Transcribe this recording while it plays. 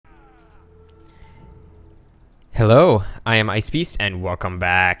Hello, I am IceBeast, and welcome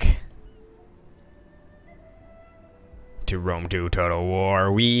back to Rome 2 Total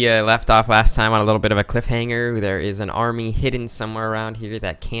War. We left off last time on a little bit of a cliffhanger. There is an army hidden somewhere around here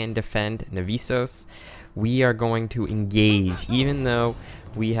that can defend Navissos. We are going to engage, even though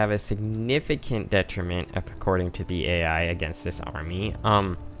we have a significant detriment, according to the AI, against this army.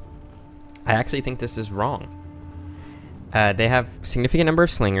 I actually think this is wrong. They have significant number of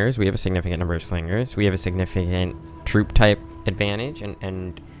slingers. We have a significant number of slingers. We have a significant troop type advantage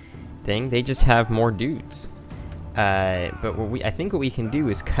and thing. They just have more dudes. But I think what we can do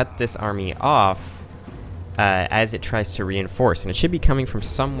is cut this army off as it tries to reinforce, and it should be coming from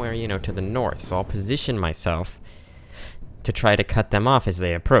somewhere, you know, to the north. So I'll position myself to try to cut them off as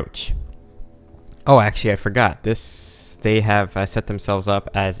they approach. Oh, actually, I forgot. They have set themselves up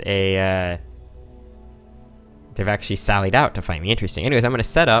as a. They've actually sallied out to fight me. Interesting. Anyways, I'm going to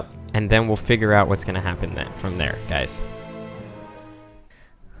set up, and then we'll figure out what's going to happen then from there, guys.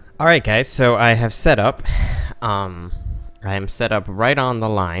 Alright, guys, so I have set up. I am set up right on the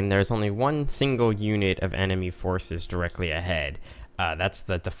line. There's only one single unit of enemy forces directly ahead. That's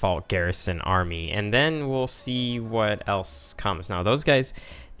the default garrison army. And then we'll see what else comes. Now, those guys,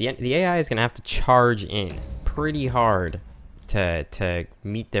 the AI is going to have to charge in pretty hard to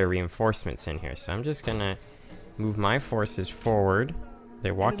meet their reinforcements in here. So I'm just going to move my forces forward.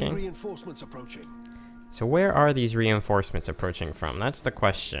 They're walking. Reinforcements approaching. So where are these reinforcements approaching from? That's the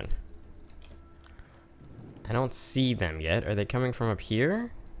question. I don't see them yet. Are they coming from up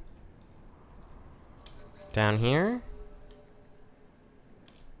here? Down here?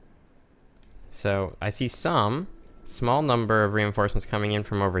 So I see some small number of reinforcements coming in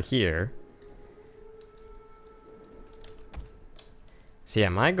from over here. So yeah,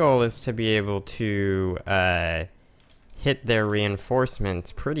 my goal is to be able to hit their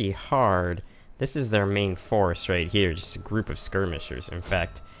reinforcements pretty hard. This is their main force right here, just a group of skirmishers. In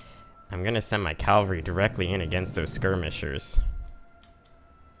fact, I'm going to send my cavalry directly in against those skirmishers.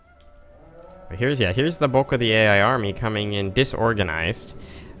 But here's the bulk of the AI army coming in disorganized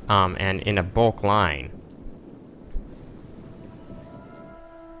and in a bulk line.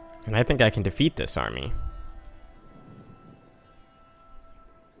 And I think I can defeat this army.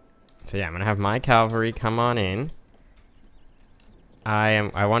 So yeah, I'm gonna have my cavalry come on in.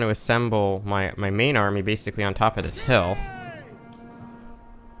 I want to assemble my main army basically on top of this hill.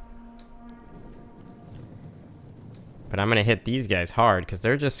 But I'm gonna hit these guys hard because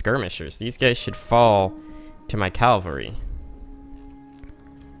they're just skirmishers. These guys should fall to my cavalry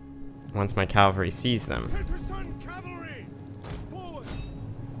once my cavalry sees them.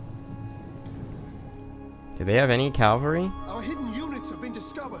 Do they have any cavalry? Our hidden units have been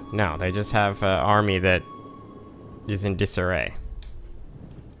discovered. No, they just have an army that is in disarray.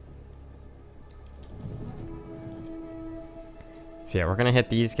 So yeah, we're gonna hit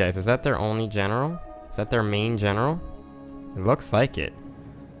these guys. Is that their only general? Is that their main general? It looks like it.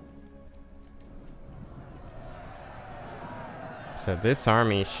 So this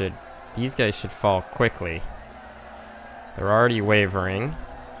army should... These guys should fall quickly. They're already wavering.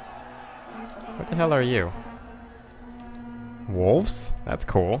 What the hell are you? Wolves? That's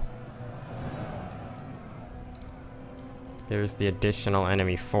cool. There's the additional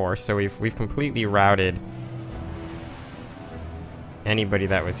enemy force. So we've completely routed anybody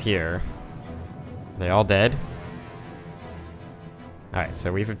that was here. Are they all dead? Alright,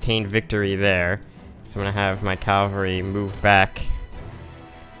 so we've obtained victory there. So I'm gonna have my cavalry move back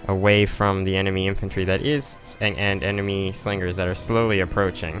away from the enemy infantry that is, and enemy slingers that are slowly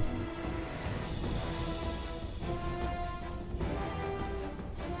approaching.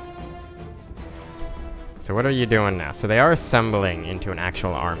 So what are you doing now? So they are assembling into an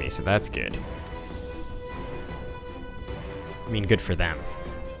actual army, so that's good. I mean, good for them.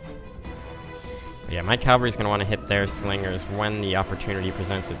 But yeah, my cavalry's gonna want to hit their slingers when the opportunity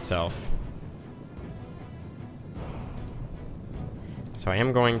presents itself. So I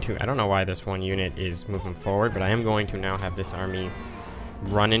am going to... I don't know why this one unit is moving forward, but I am going to now have this army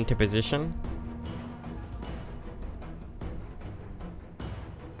run into position.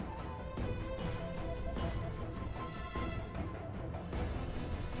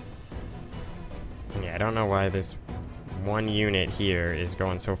 Yeah, I don't know why this one unit here is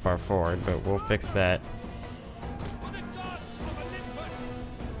going so far forward, but we'll fix that.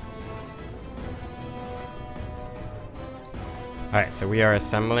 Alright, so we are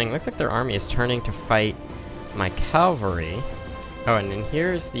assembling. Looks like their army is turning to fight my cavalry. Oh, and then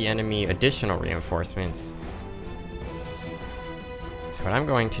here's the enemy additional reinforcements. So what I'm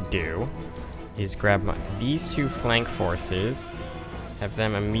going to do is grab these two flank forces, have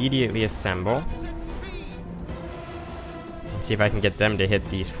them immediately assemble. See if I can get them to hit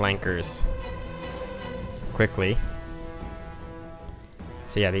these flankers quickly.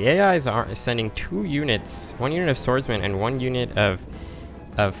 So yeah, the AIs are sending 2 units, 1 unit of swordsmen and 1 unit of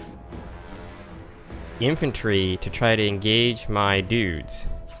infantry to try to engage my dudes.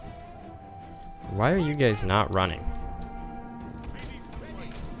 Why are you guys not running?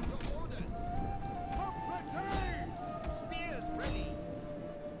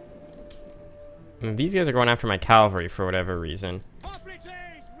 I mean, these guys are going after my cavalry for whatever reason.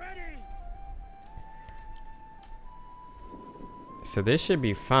 So this should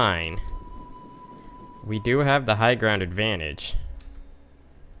be fine. We do have the high ground advantage.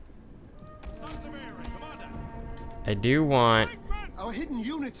 I do want... Our hidden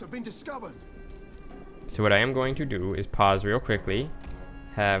units have been discovered. So what I am going to do is pause real quickly.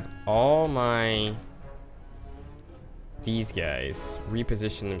 Have all my... these guys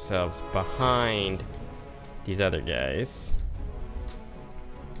reposition themselves behind these other guys.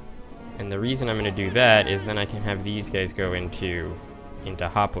 And the reason I'm going to do that is then I can have these guys go into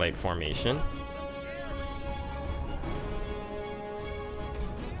hoplite formation.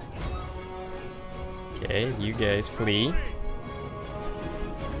 Okay, you guys flee.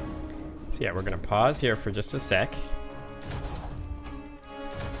 So yeah, we're going to pause here for just a sec.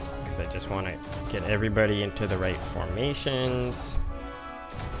 Because I just want to get everybody into the right formations.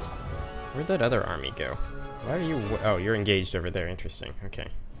 Where'd that other army go? Why are you... oh, you're engaged over there. Interesting. Okay.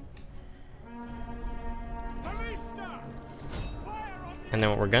 And then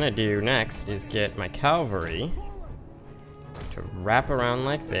what we're going to do next is get my cavalry to wrap around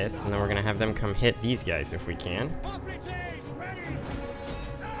like this, and then we're going to have them come hit these guys if we can.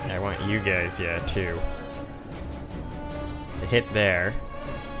 I want you guys, yeah, too, to hit there.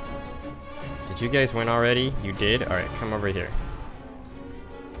 Did you guys win already? You did? Alright, come over here.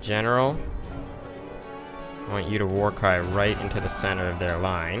 General, I want you to war cry right into the center of their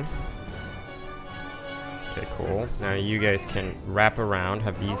line. Okay, cool. Now you guys can wrap around,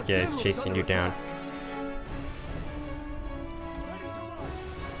 have these guys chasing you down.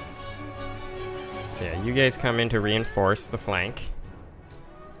 So yeah, you guys come in to reinforce the flank.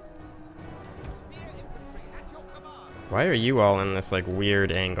 Why are you all in this like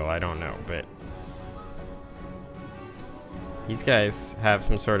weird angle? I don't know, but these guys have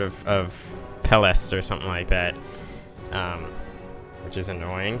some sort of Pelest or something like that, which is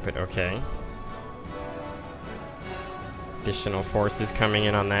annoying, but okay. Additional forces coming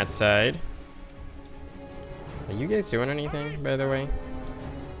in on that side. Are you guys doing anything, by the way?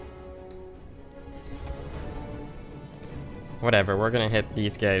 Whatever, we're gonna hit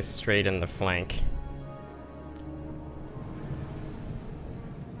these guys straight in the flank.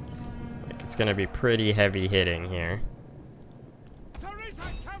 Like, it's gonna be pretty heavy hitting here.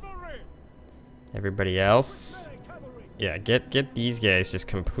 Everybody else, yeah, get these guys just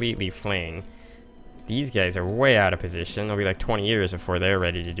completely fleeing. These guys are way out of position. They'll be like 20 years before they're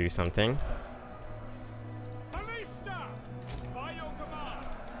ready to do something.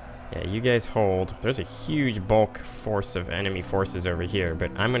 Yeah, you guys hold. There's a huge bulk force of enemy forces over here,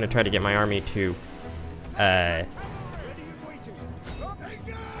 but I'm going to try to get my army to... I'm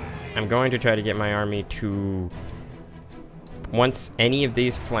going to try to get my army to... once any of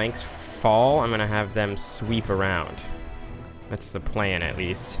these flanks fall, I'm going to have them sweep around. That's the plan, at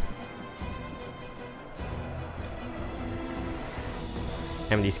least.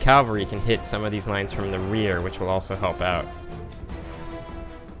 And these cavalry can hit some of these lines from the rear, which will also help out.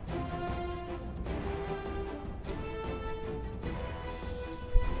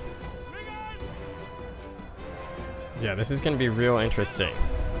 Yeah, this is going to be real interesting.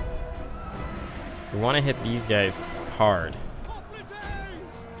 We want to hit these guys hard.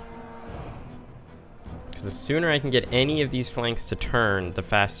 Because the sooner I can get any of these flanks to turn, the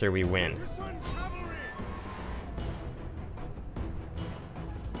faster we win.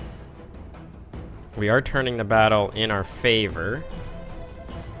 We are turning the battle in our favor.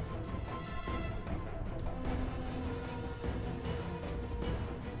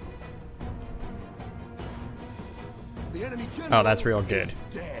 Oh, that's real good.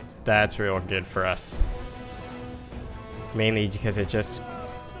 That's real good for us. Mainly because it just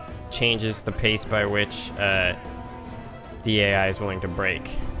changes the pace by which the AI is willing to break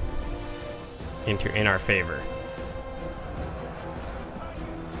in our favor.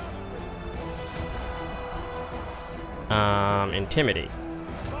 Intimidate.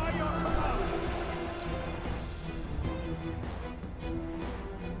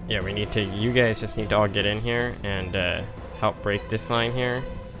 Yeah, we need to, you guys just need to all get in here and help break this line here.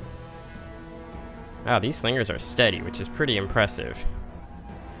 Wow, these slingers are steady, which is pretty impressive.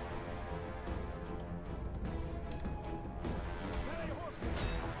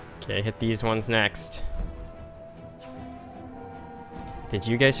 Okay, hit these ones next. Did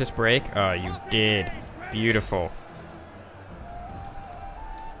you guys just break? Oh, you did. Beautiful.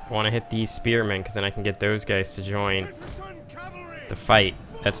 I want to hit these spearmen because then I can get those guys to join the fight.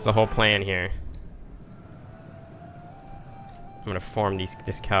 That's the whole plan here. I'm gonna form this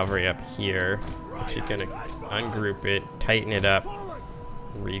cavalry up here. Actually gonna ungroup it, tighten it up,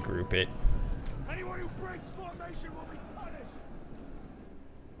 regroup it.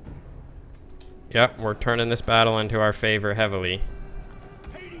 Yep, we're turning this battle into our favor heavily.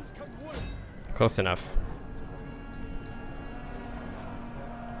 Close enough.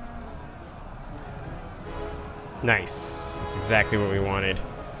 Nice. That's exactly what we wanted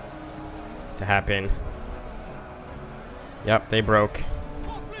to happen. Yep, they broke.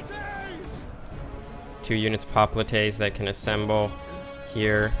 2 units of hoplites that can assemble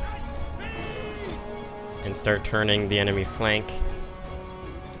here and start turning the enemy flank.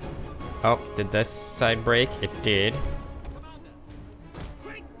 Oh, did this side break? It did.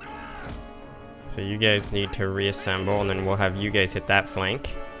 So you guys need to reassemble, and then we'll have you guys hit that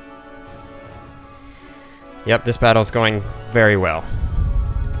flank. Yep, this battle's going very well.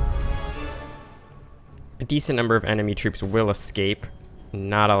 A decent number of enemy troops will escape.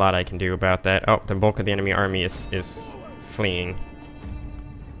 Not a lot I can do about that. Oh, the bulk of the enemy army is fleeing.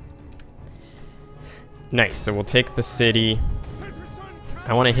 Nice, so we'll take the city.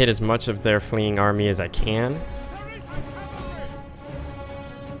 I want to hit as much of their fleeing army as I can.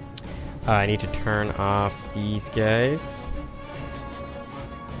 I need to turn off these guys.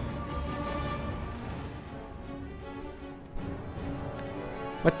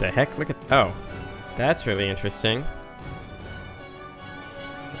 What the heck? Look at... Oh. That's really interesting.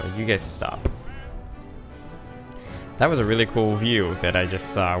 Oh, you guys stop. That was a really cool view that I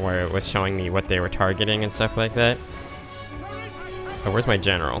just saw where it was showing me what they were targeting and stuff like that. Oh, where's my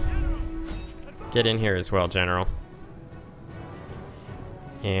general? Get in here as well, general.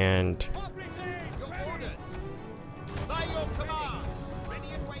 And...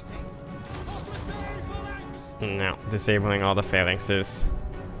 no, disabling all the phalanxes.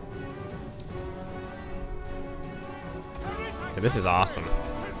 This is awesome.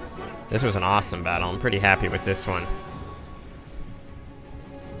 This was an awesome battle. I'm pretty happy with this one.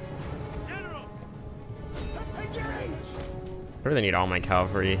 I really need all my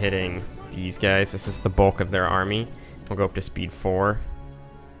cavalry hitting these guys. This is the bulk of their army. We'll go up to speed 4.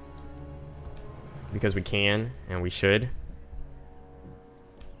 Because we can, and we should.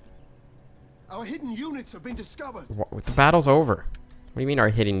 Our hidden units have been discovered. What, the battle's over. What do you mean our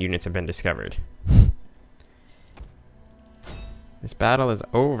hidden units have been discovered? This battle is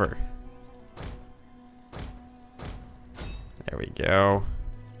over. There we go.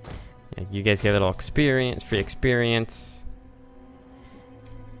 Yeah, you guys get a little experience, free experience.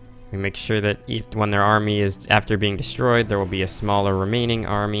 We make sure that when their army is after being destroyed, there will be a smaller remaining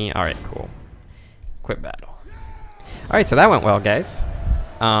army. All right, cool. Quit battle. All right, so that went well, guys.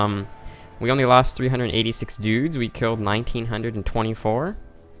 We only lost 386 dudes. We killed 1,924.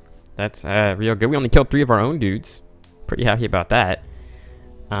 That's real good. We only killed 3 of our own dudes. Pretty happy about that.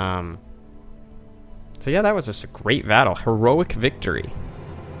 So yeah, that was just a great battle. Heroic victory.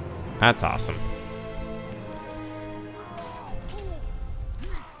 That's awesome.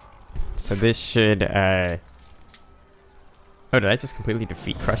 So this should oh, did I just completely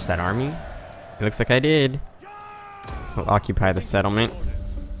crush that army? It looks like I did. We'll occupy the settlement.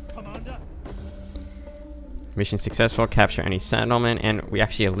 Mission successful, capture any settlement, and we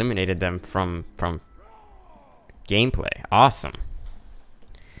actually eliminated them from gameplay. Awesome.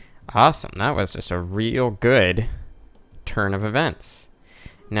 Awesome. That was just a real good turn of events.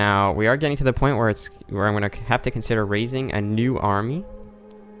 Now, we are getting to the point where I'm going to have to consider raising a new army.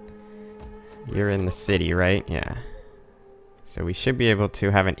 You're in the city, right? Yeah. So we should be able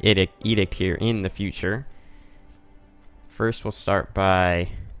to have an edict here in the future. First, we'll start by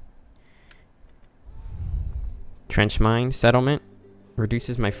trench mine settlement.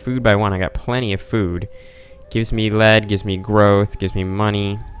 Reduces my food by 1. I got plenty of food. Gives me lead, gives me growth, gives me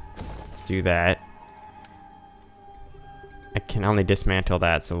money. Let's do that. I can only dismantle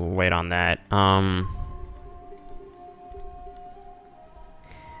that, so we'll wait on that. I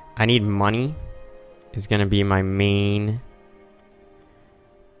need money. Is gonna be my main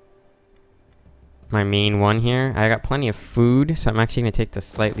one here. I got plenty of food, so I'm actually gonna take the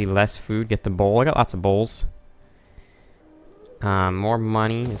slightly less food. Get the bowl. I got lots of bowls. More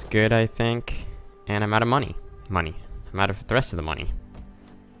money is good, I think. And I'm out of money. I'm out of the rest of the money.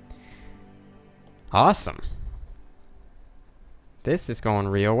 Awesome. This is going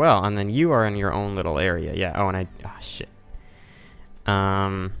real well. And then you are in your own little area. Yeah. Oh, and oh, shit.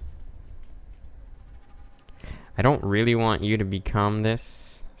 I don't really want you to become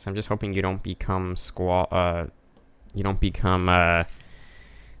this, so I'm just hoping you don't become you don't become that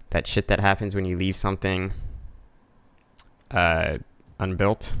shit that happens when you leave something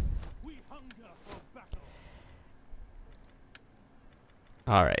unbuilt.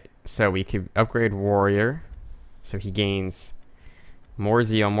 Alright, so we could upgrade Warrior, so he gains more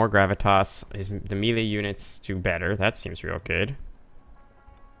Zeal, more Gravitas. The melee units do better. That seems real good.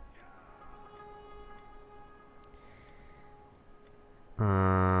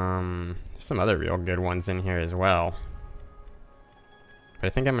 There's some other real good ones in here as well. But I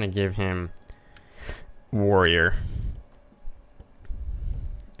think I'm going to give him Warrior.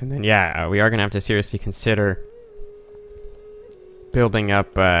 And then, yeah, we are going to have to seriously consider building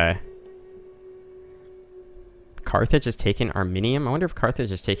up... Carthage has taken Arminium. I wonder if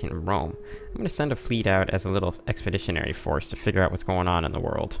Carthage has taken Rome. I'm going to send a fleet out as a little expeditionary force to figure out what's going on in the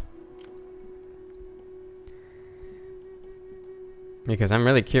world. Because I'm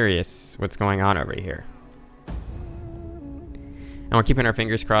really curious what's going on over here. And we're keeping our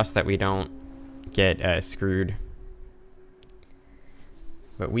fingers crossed that we don't get screwed.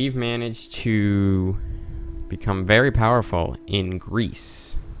 But we've managed to become very powerful in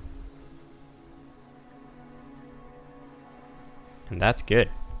Greece. And that's good.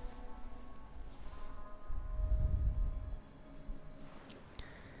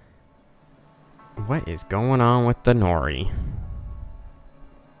 What is going on with the Nori?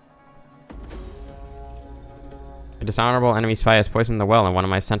 A dishonorable enemy spy has poisoned the well in one of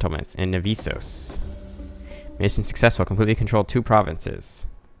my settlements in Navissos. Mission successful. Completely controlled 2 provinces.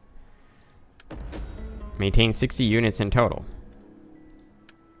 Maintain 60 units in total.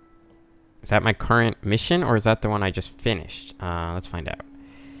 Is that my current mission, or is that the one I just finished? Let's find out.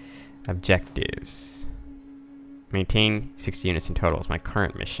 Objectives. Maintain 60 units in total is my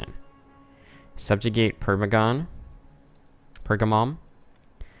current mission. Subjugate Pergamon.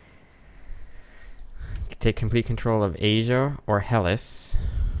 Take complete control of Asia or Hellas.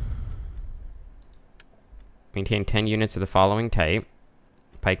 Maintain 10 units of the following type.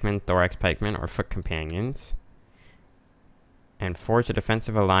 Pikemen, thorax pikemen, or foot companions. And forge a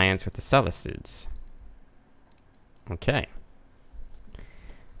defensive alliance with the Seleucids. Okay.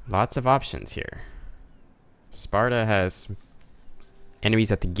 Lots of options here. Sparta has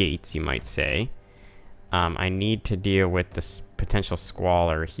enemies at the gates, you might say. I need to deal with this potential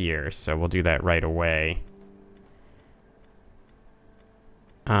squalor here, so we'll do that right away.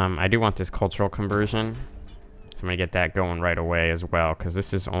 I do want this cultural conversion. So I'm going to get that going right away as well, because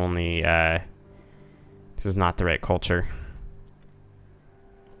this is only... this is not the right culture.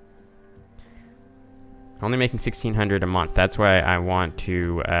 Only making 1,600 a month. That's why I want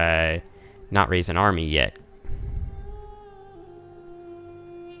to not raise an army yet.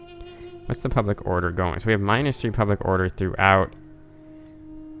 What's the public order going? So we have -3 public order throughout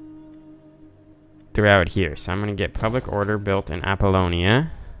here. So I'm going to get public order built in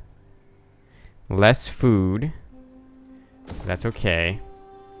Apollonia. Less food. That's okay.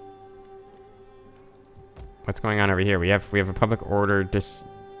 What's going on over here? We have a public order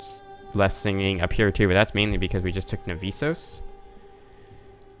less singing up here too, but that's mainly because we just took Navissos.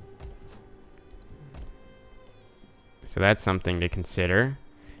 So that's something to consider.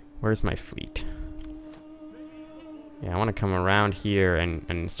 Where's my fleet? Yeah, I want to come around here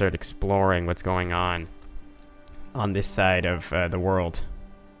and start exploring what's going on this side of the world.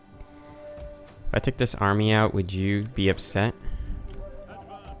 If I took this army out, would you be upset?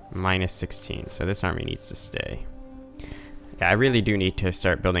 -16, so this army needs to stay. Yeah, I really do need to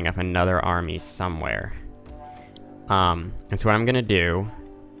start building up another army somewhere. And so what I'm going to do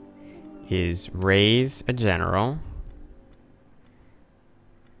is raise a general.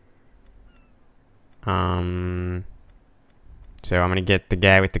 So I'm going to get the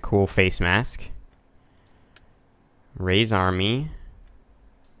guy with the cool face mask. Raise army.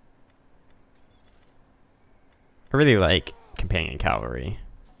 I really like companion cavalry.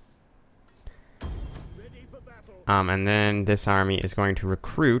 And then this army is going to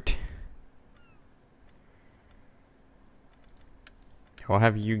recruit. We'll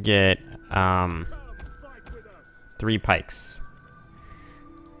have you get 3 pikes.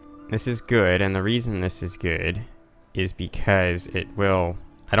 This is good, and the reason this is good is because it will...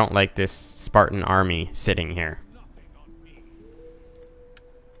 I don't like this Spartan army sitting here.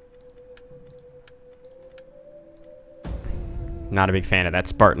 Not a big fan of that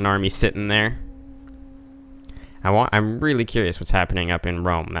Spartan army sitting there. I'm really curious what's happening up in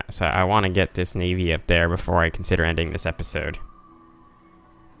Rome, so I want to get this navy up there before I consider ending this episode.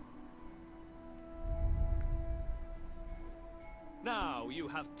 Now you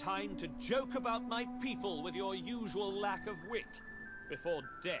have time to joke about my people with your usual lack of wit, before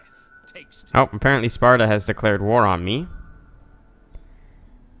death takes to... Oh, apparently Sparta has declared war on me.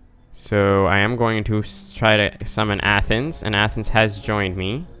 So I am going to try to summon Athens, and Athens has joined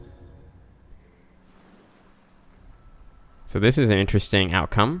me. So this is an interesting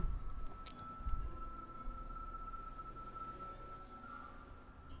outcome.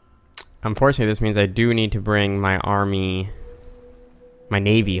 Unfortunately, this means I do need to bring my army, my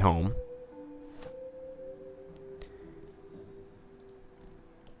navy home.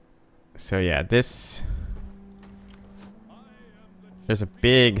 So yeah, there's a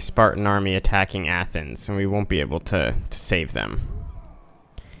big Spartan army attacking Athens, and we won't be able to save them.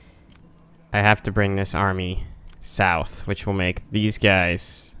 I have to bring this army south, which will make these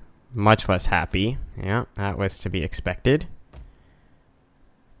guys much less happy. Yeah, that was to be expected.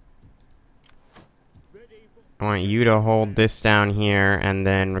 I want you to hold this down here and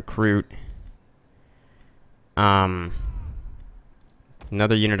then recruit another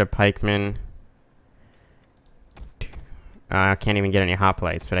unit of pikemen. I can't even get any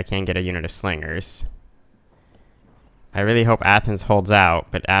hoplites, but I can get a unit of slingers. I really hope Athens holds out,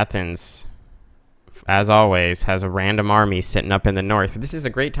 but Athens, as always, has a random army sitting up in the north. But this is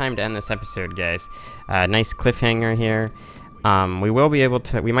a great time to end this episode, guys. Nice cliffhanger here. We will be able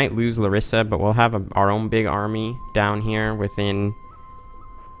to... We might lose Larissa, but we'll have our own big army down here within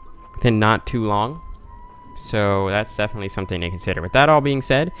not too long. So that's definitely something to consider. With that all being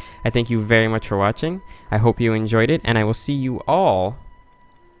said, I thank you very much for watching. I hope you enjoyed it, and I will see you all...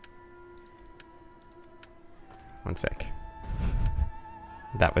 One sec.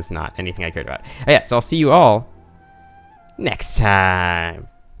 That was not anything I cared about. Oh, yeah, so I'll see you all next time.